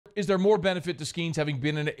there more benefit to Skenes having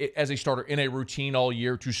been as a starter in a routine all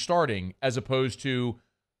year to starting as opposed to,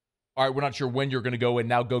 all right, we're not sure when you're going to go and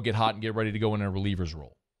now go get hot and get ready to go in a reliever's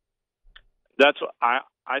role? That's I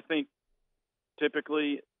think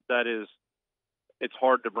typically it's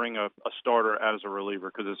hard to bring a starter as a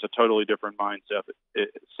reliever because it's a totally different mindset.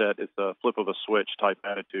 It's a flip of a switch type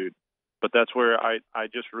attitude. But that's where I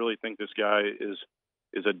just really think this guy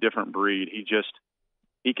is a different breed.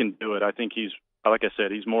 He can do it. I think like I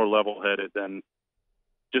said, he's more level-headed than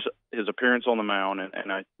just his appearance on the mound,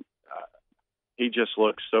 and he just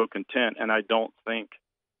looks so content. And I don't think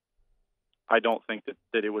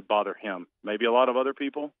that it would bother him. Maybe a lot of other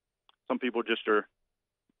people. Some people just are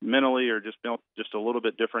mentally or just built just a little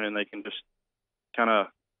bit different, and they can just kind of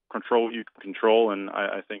control what you can control. And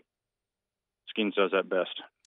I think Skenes does that best.